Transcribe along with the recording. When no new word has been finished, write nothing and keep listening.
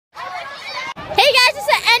Hey guys, it's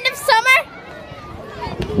the end of summer.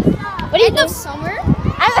 What do you think? End of summer?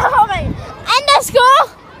 End of school?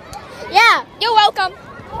 Yeah. You're welcome.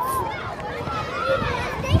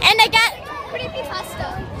 And I got Creepy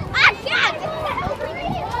pasta.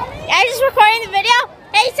 I'm just recording the video.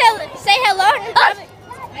 Hey, say hello.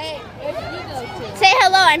 Hey, where did you go to? Say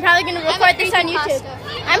hello. I'm probably gonna record this on YouTube.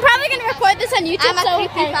 I'm probably gonna record this on YouTube.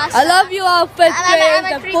 I love you all, fifth graders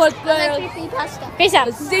and fourth I'm a graders. creepy pasta. Peace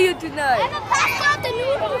out. See you tonight. I'm a pasta of the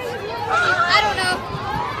noodles. I don't know.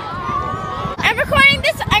 I'm recording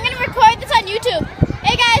this. I'm gonna record this on YouTube.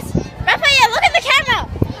 Hey guys, Raphael, look at the camera.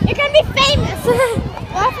 You're gonna be famous.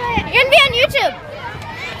 You're gonna be on YouTube.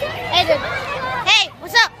 Hey, dude. Hey,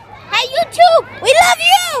 what's up? Hey, YouTube. We love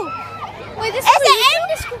you. Wait, this It's the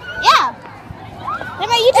end of school. Yeah. That's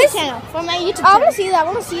my YouTube channel. For my YouTube channel. I want to see that. I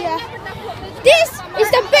want to see that. This is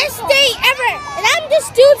the best day ever, and I'm this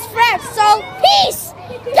dude's friend. So peace.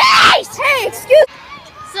 Peace. Hey, excuse.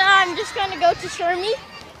 So I'm just gonna go to Shermie.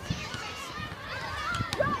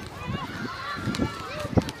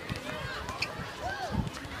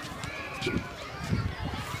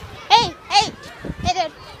 Hey,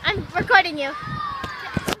 dude. I'm recording you.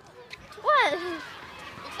 What?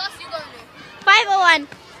 What class you going to? 501.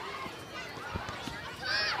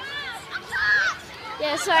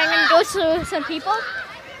 Yeah, so I'm gonna go to some people.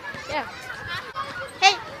 Yeah.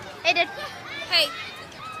 Hey, dude. Hey.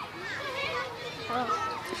 Hello.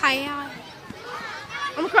 Hi.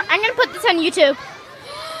 I'm gonna put this on YouTube.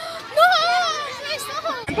 No!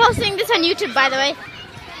 I'm posting this on YouTube, by the way.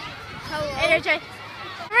 Hello. Hey, there, Jay.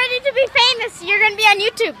 I'm ready to be famous. You're gonna be on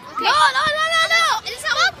YouTube. Okay. No. Is this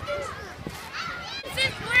up?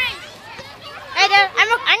 Fifth grade. Hey, dude, I'm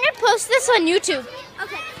gonna post this on YouTube.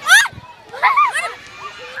 Okay. Ah!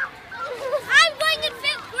 I'm going in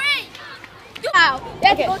fifth grade. Wow.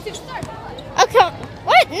 Let's Okay. go to start. Okay.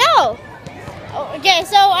 What? No. Oh, okay,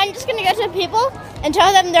 so I'm just gonna go to people and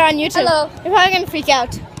tell them they're on YouTube. Hello. They're probably gonna freak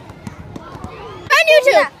out. On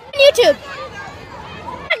YouTube. On YouTube.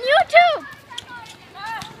 On YouTube.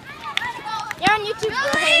 You're on YouTube,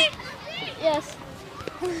 bro. Hey. Yes.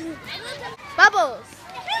 Bubbles.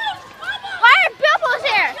 Why are bubbles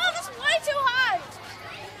here? No, this is way too hard.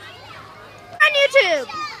 On YouTube.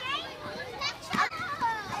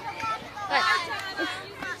 What?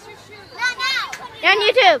 You're on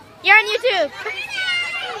YouTube. You're on YouTube.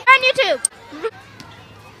 You're on YouTube.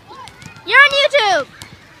 You're on YouTube.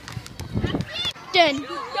 Done.